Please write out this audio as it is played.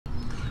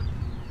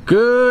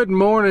Good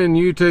morning,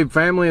 YouTube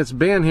family. It's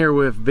Ben here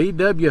with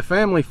VW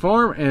Family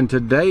Farm, and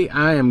today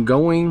I am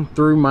going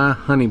through my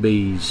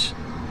honeybees.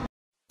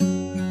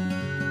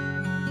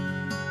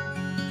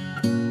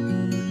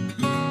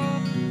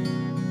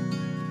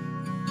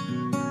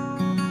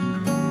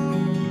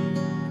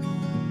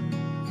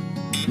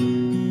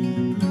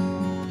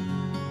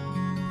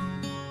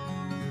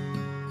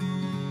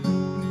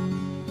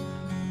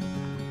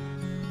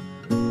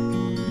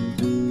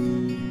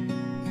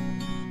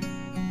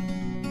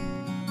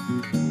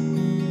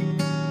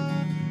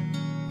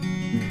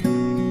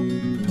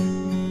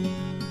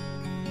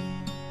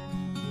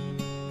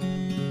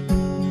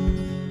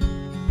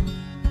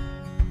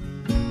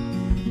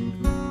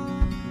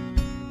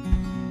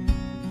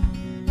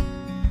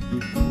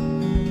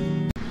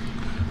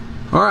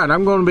 Alright,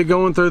 I'm going to be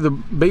going through the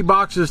bee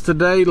boxes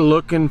today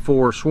looking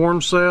for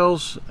swarm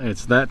cells.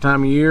 It's that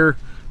time of year.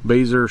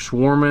 Bees are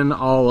swarming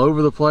all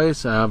over the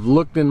place. I've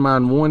looked in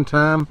mine one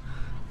time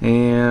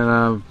and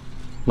I've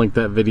linked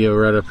that video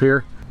right up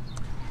here.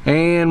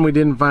 And we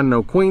didn't find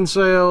no queen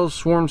cells,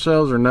 swarm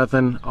cells, or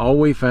nothing. All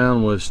we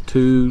found was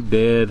 2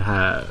 dead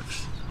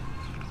hives.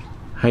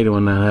 Hate it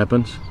when that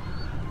happens.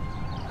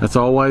 That's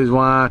always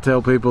why I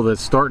tell people that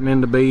starting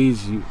into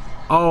bees, you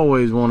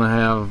always want to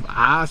have,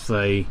 I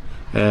say,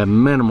 at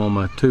minimum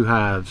of 2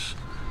 hives.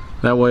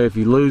 That way if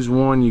you lose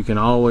one, you can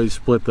always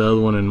split the other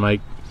one and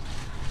make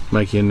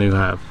you a new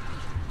hive.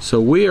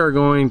 So we are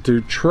going to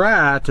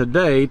try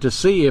today to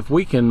see if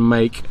we can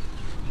make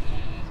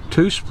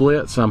 2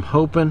 splits. I'm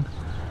hoping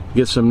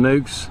get some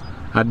nukes.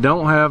 I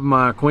don't have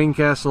my queen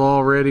castle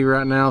all ready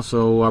right now,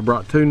 so I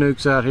brought 2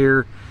 nukes out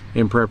here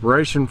in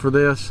preparation for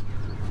this.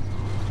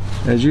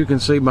 As you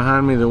can see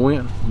behind me, the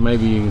wind,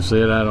 maybe you can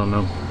see it, I don't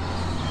know.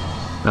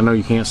 I know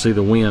you can't see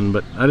the wind,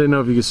 but I didn't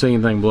know if you could see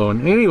anything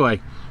blowing. Anyway,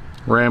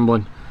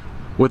 rambling.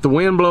 With the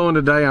wind blowing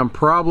today, I'm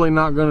probably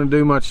not going to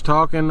do much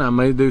talking. I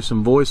may do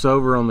some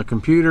voiceover on the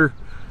computer,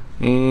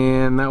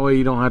 and that way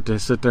you don't have to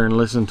sit there and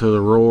listen to the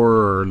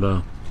roar or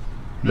the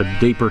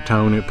deeper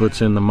tone it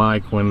puts in the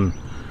mic when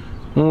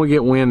we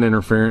get wind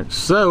interference.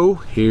 So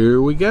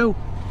here we go.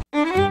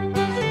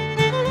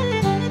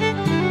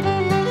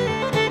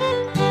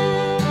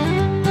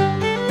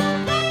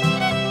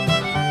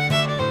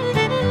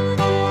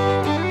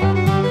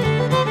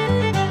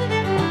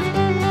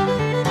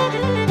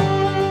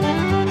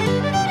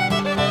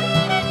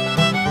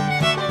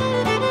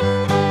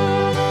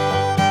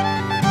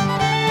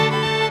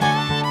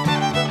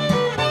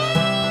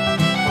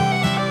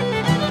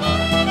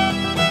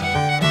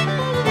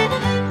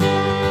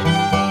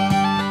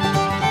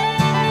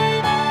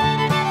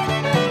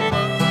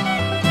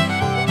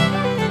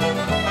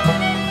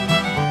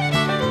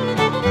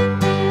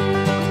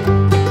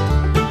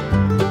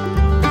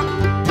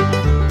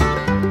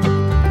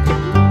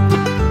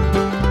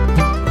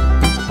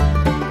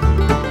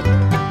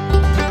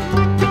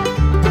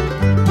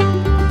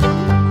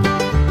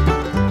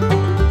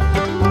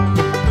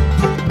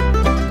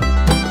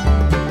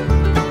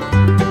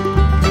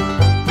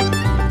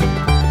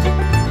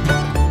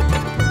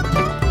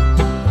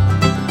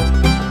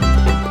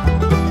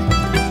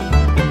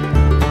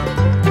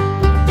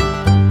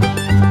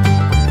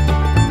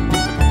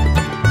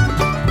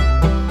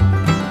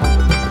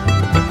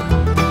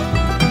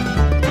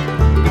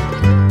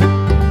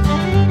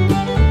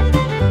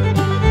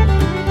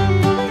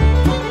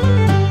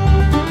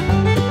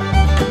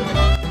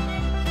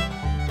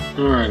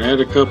 Alright, add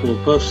a couple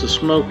of puffs of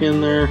smoke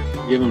in there,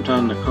 give them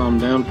time to calm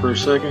down for a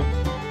second.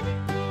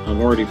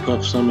 I've already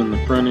puffed some in the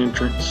front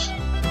entrance.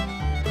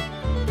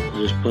 I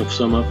just puffed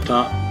some up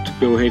top to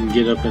go ahead and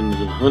get up into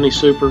the honey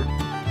super.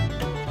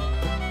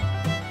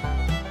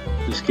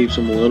 Just keeps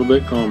them a little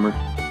bit calmer.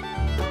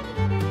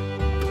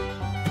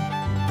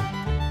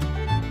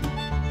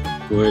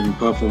 Go ahead and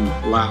puff them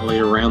lightly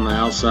around the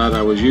outside.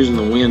 I was using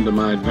the wind to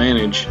my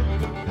advantage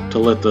to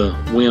let the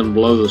wind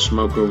blow the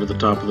smoke over the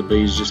top of the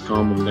bees, just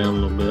calm them down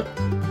a little bit.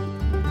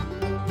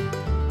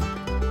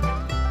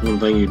 One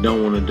thing you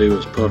don't want to do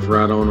is puff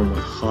right on them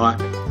with hot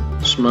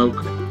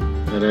smoke.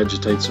 That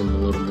agitates them a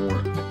little more.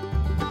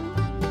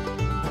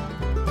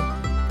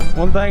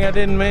 One thing I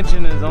didn't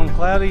mention is on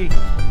cloudy,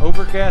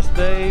 overcast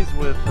days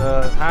with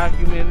high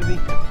humidity,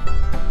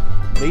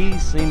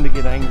 bees seem to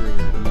get angrier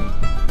to me.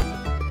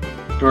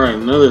 Alright,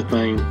 another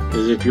thing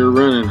is if you're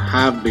running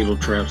hive beetle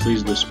traps,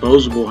 these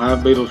disposable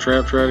hive beetle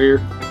traps right here,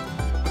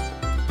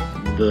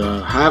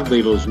 the hive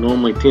beetles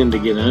normally tend to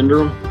get under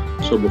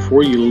them, so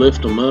before you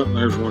lift them up,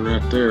 there's one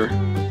right there,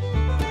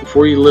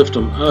 before you lift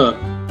them up,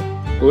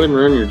 go ahead and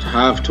run your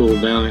hive tool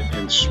down it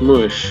and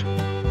smush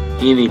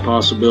any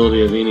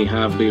possibility of any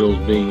hive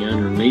beetles being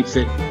underneath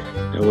it.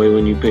 That way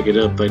when you pick it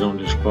up, they don't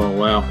just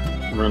fall out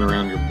and run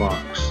around your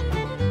box.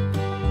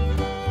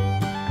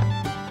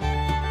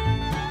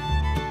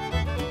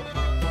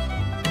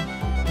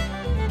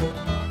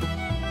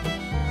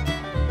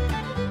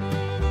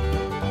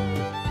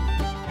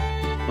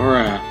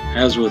 Alright,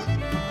 as with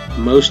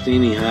most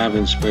any hive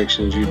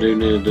inspections, you do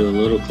need to do a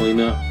little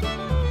cleanup.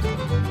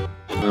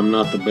 I'm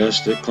not the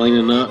best at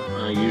cleaning up.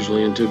 I'm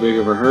usually in too big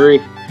of a hurry,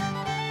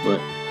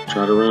 but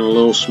Try to run a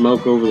little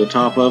smoke over the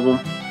top of them.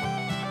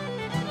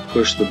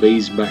 Push the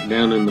bees back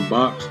down in the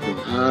box, and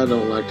I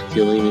don't like to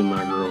kill any of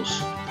my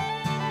girls.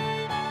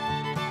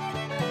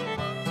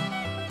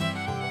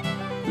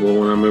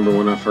 Well, I remember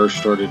when I first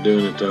started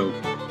doing it though,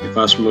 if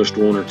I smushed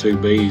 1 or 2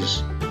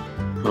 bees,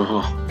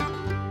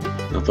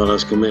 I thought I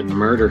was committing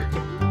murder.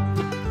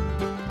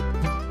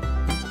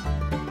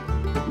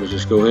 But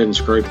just go ahead and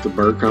scrape the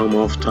burr comb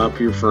off the top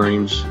of your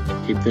frames.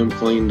 Keep them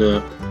cleaned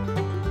up.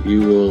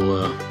 You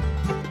will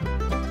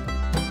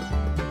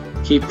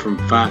keep from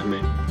fighting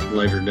it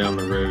later down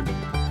the road.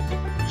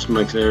 Just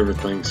makes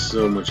everything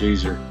so much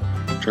easier.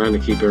 Trying to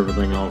keep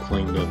everything all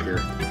cleaned up here.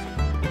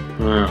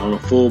 Alright, on a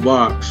full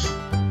box,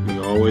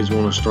 you always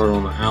want to start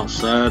on the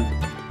outside.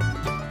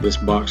 This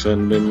box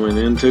hadn't been went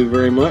into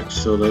very much,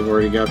 so they've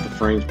already got the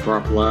frames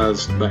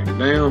properlized back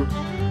down.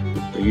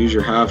 So use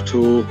your hive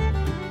tool,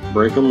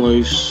 break them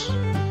loose.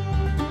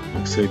 Like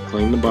I said,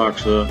 clean the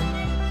box up.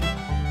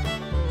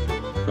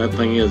 That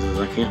thing is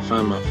I can't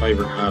find my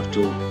favorite hive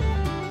tool.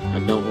 I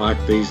don't like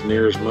these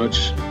near as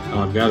much.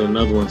 I've got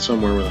another one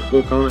somewhere with a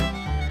hook on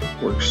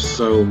it. Works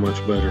so much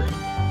better.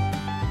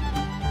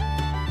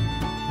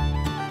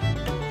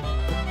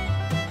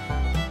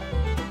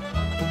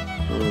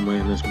 Oh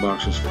man, this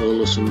box is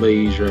full of some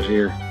bees right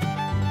here.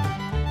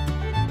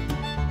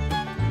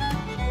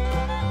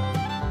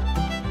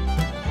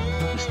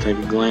 Just take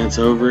a glance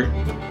over it.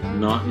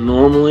 Not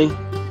normally,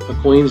 a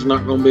queen's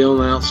not going to be on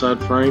the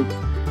outside frame,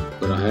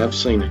 but I have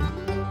seen it.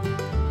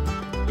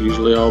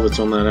 Usually all that's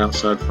on that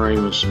outside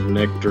frame is some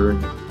nectar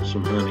and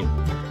some honey.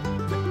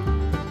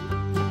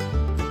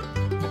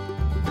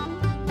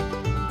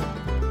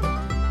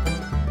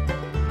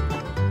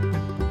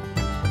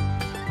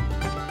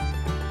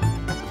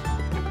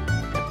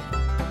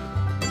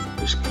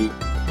 Just keep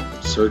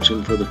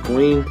searching for the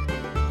queen.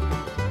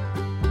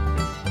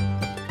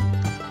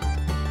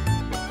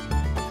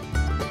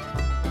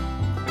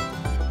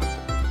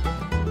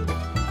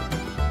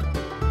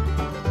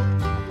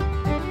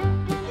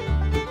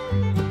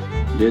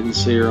 Didn't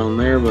see her on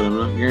there, but I'm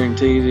not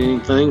guaranteed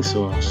anything,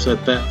 so I'll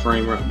set that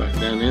frame right back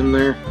down in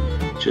there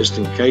just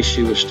in case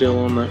she was still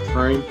on that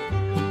frame,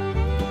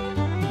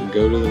 and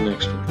go to the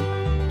next one.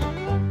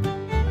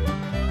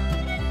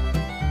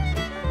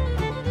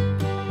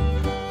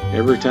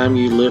 Every time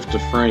you lift a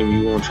frame,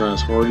 you want to try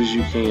as hard as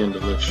you can to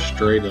lift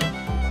straight up.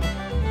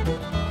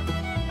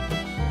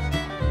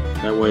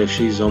 That way if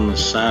she's on the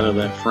side of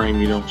that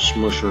frame, you don't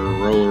smush her or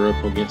roll her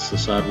up against the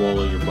side wall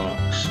of your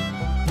box.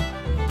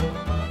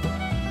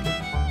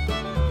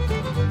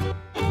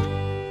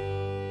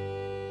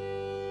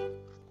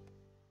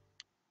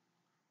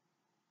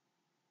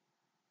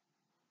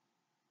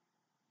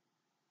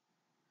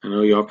 I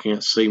know y'all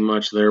can't see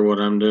much there. What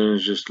I'm doing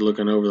is just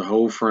looking over the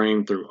whole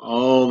frame through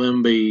all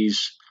them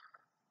bees,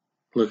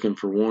 looking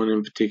for one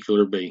in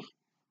particular bee.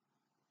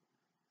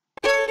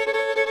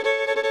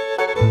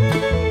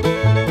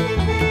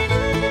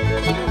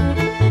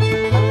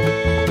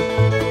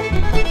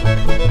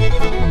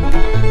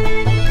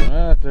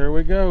 Alright, there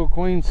we go,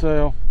 queen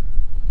cell.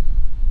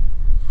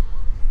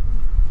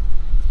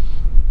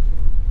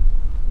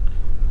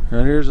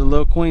 Right here's a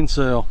little queen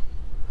cell.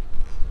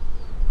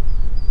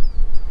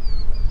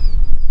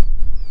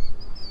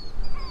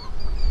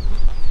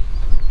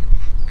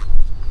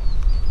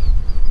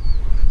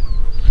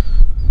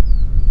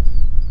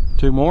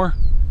 Two more.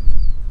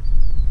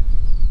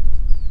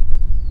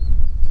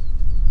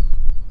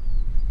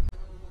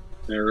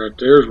 There, right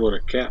there's what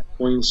a cap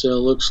queen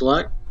cell looks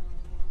like.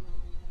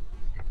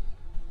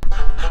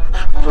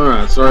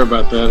 Alright, sorry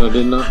about that. I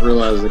did not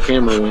realize the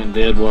camera went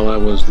dead while I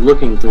was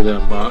looking through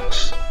that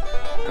box.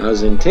 I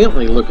was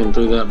intently looking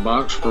through that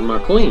box for my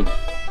queen.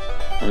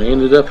 I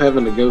ended up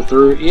having to go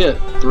through it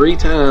 3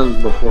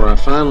 times before I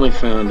finally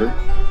found her.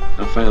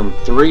 I found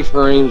 3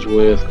 frames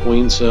with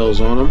queen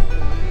cells on them.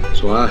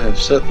 So I have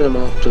set them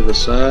off to the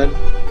side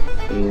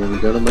and I'm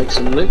going to make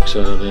some nukes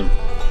out of them.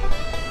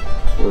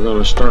 We're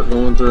going to start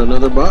going through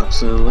another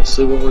box and let's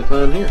see what we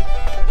find here.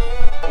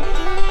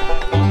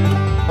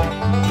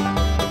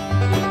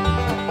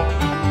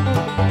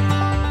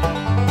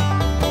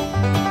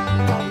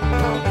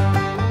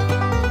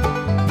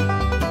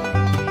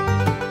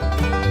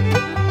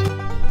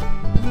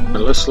 Now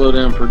let's slow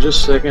down for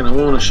just a second. I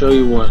want to show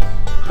you what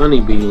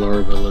honeybee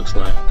larva looks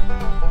like.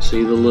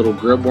 See the little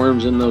grub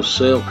worms in those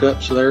cell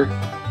cups there?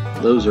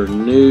 Those are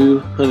new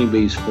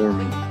honeybees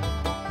forming.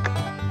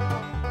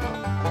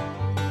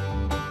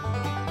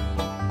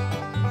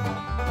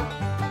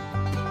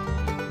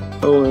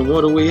 Oh, and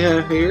what do we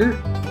have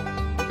here?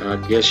 I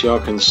guess y'all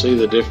can see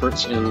the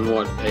difference in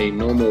what a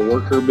normal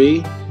worker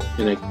bee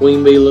and a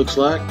queen bee looks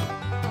like.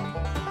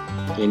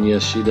 And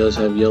yes, she does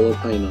have yellow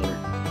paint on her.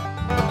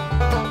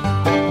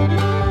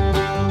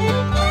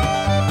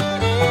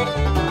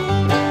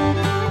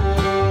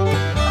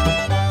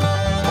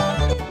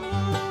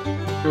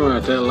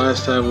 Alright, that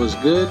last hive was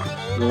good.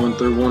 Going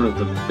through one of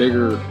the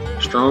bigger,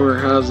 stronger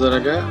hives that I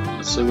got.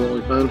 Let's see what we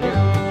find here.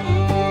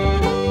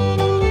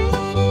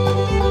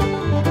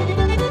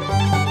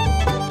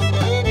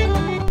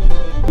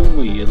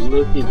 Ooh,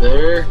 looky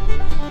there.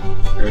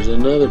 There's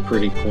another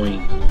pretty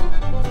queen.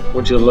 I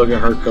want you to look at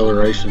her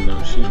coloration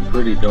though. She's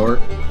pretty dark,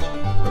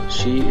 but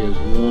she is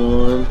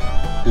one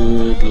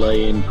good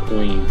laying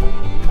queen.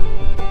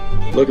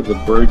 Look at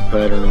the brood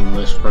pattern on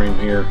this frame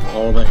here.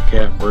 All that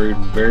cap brood,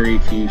 very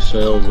few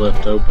cells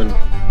left open.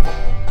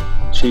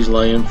 She's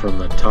laying from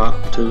the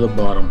top to the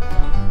bottom.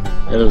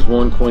 That is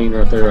one queen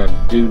right there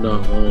I do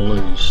not want to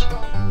lose.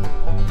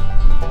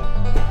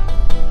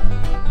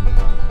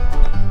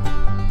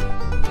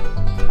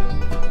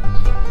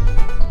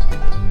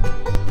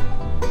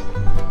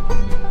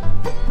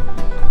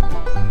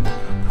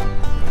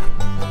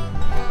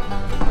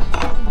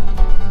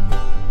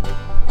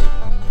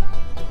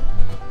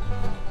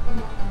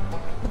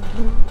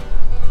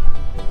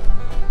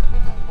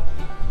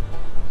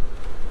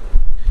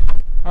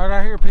 Alright,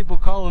 I hear people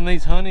calling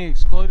these honey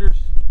excluders.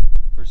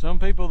 For some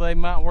people they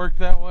might work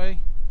that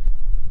way.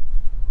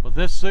 But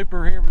this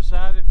super here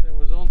beside it that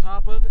was on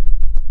top of it,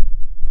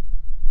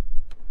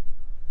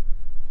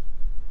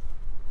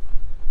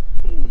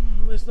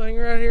 this thing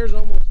right here is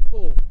almost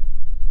full.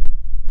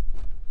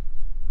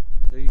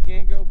 So you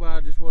can't go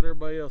by just what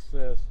everybody else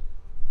says.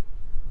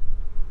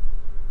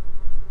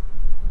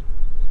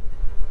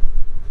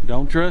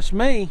 Don't trust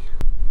me.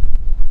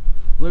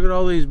 Look at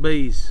all these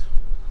bees.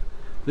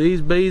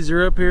 These bees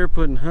are up here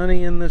putting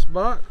honey in this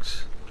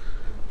box.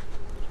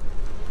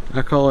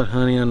 I call it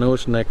honey, I know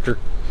it's nectar.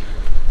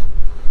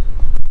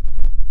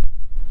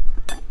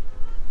 Look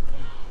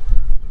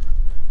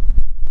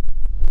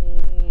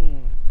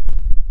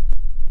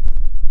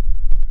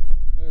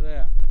at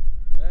that.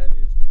 That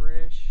is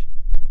fresh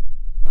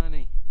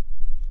honey.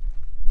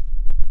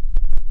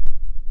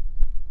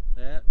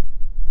 That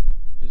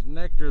is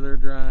nectar they're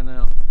drying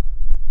out.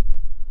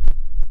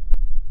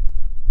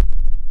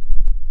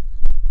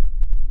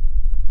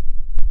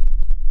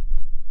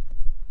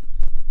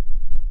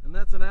 And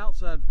that's an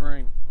outside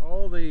frame.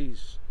 All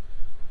these.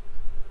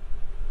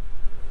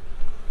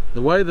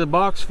 The way the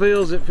box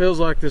feels, it feels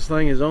like this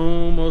thing is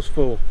almost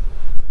full.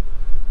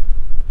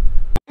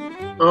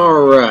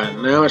 Alright,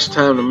 now it's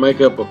time to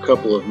make up a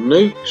couple of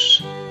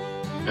nukes.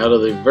 Out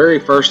of the very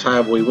first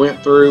hive we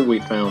went through,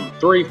 we found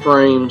 3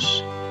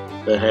 frames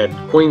that had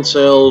queen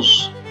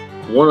cells.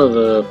 One of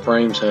the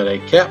frames had a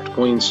capped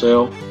queen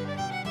cell.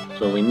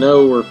 So we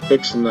know we're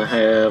fixing to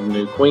have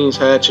new queens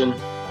hatching.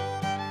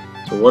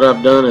 So what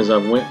I've done is I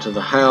went to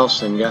the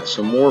house and got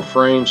some more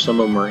frames. Some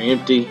of them are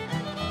empty.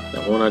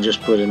 That one I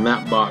just put in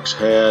that box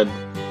had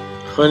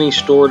honey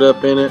stored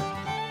up in it.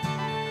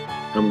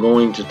 I'm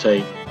going to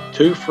take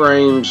 2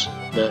 frames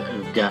that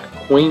have got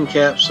queen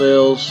cap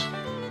cells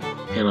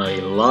and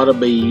a lot of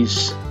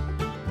bees,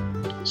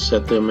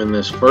 set them in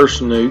this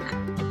first nuke.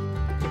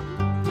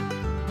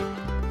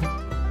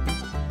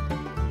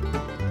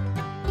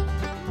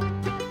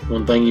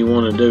 One thing you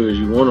want to do is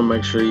you want to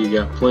make sure you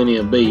got plenty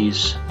of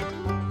bees.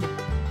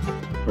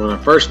 When I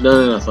first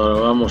done it, I thought,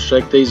 oh, I'm going to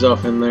shake these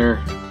off in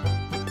there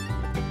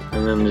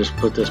and then just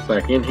put this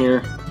back in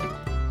here.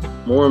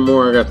 More and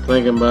more I got to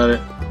thinking about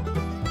it.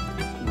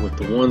 With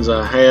the ones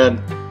I had,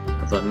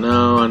 I thought,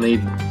 no, I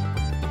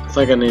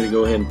think I need to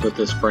go ahead and put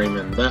this frame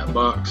in that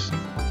box.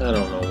 I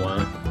don't know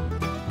why.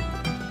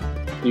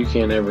 You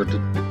can't ever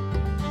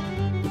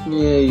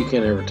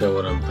tell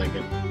what I'm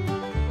thinking.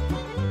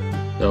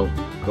 So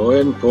go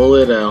ahead and pull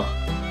it out.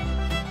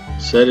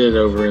 Set it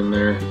over in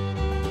there.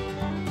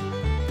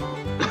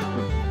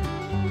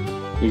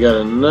 You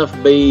got enough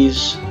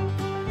bees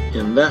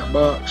in that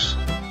box.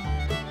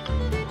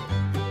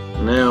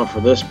 Now for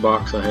this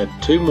box, I had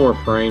 2 more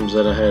frames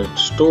that I had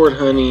stored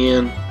honey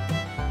in,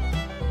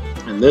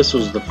 and this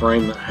was the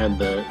frame that had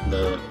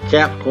the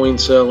capped queen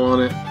cell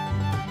on it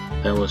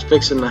that was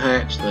fixing to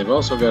hatch. They've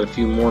also got a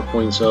few more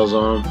queen cells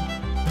on them.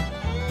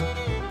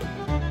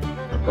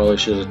 I probably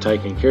should have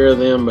taken care of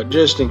them, but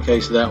just in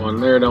case that one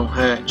there don't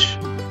hatch,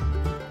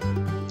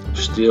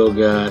 still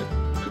got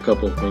a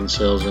couple of queen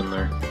cells in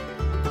there.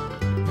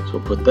 So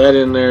put that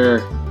in there.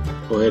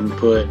 Go ahead and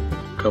put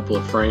a couple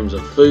of frames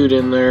of food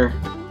in there,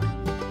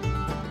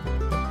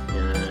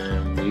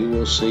 and we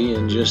will see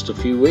in just a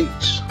few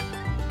weeks.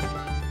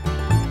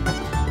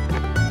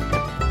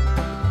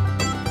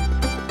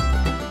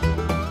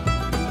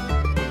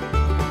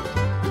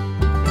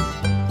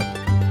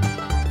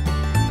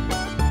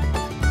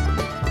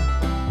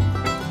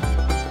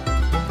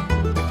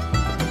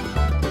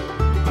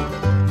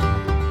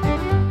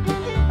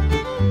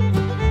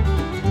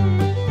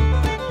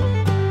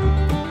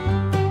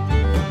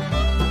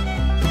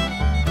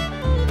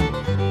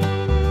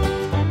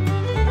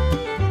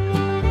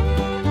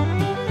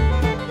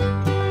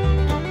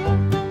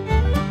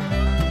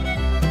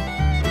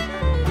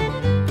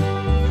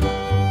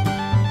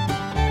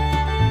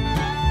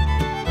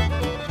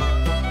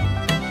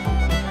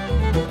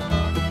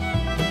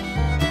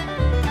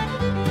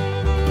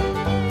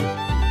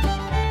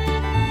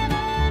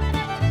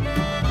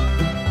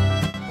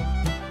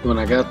 When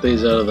I got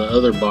these out of the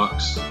other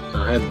box,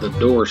 I had the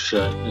door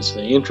shut. It's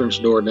the entrance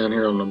door down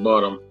here on the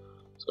bottom.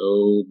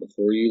 So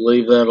before you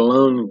leave that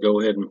alone, go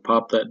ahead and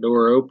pop that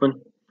door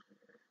open.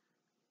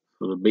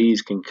 so the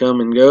bees can come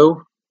and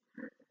go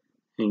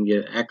and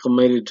get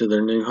acclimated to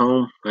their new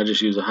home. I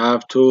just use a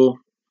hive tool,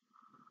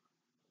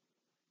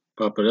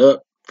 pop it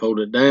up, fold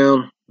it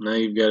down. Now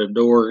you've got a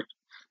door,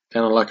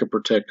 kind of like a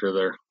protector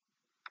there.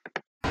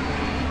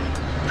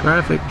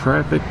 Traffic,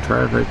 traffic,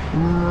 traffic.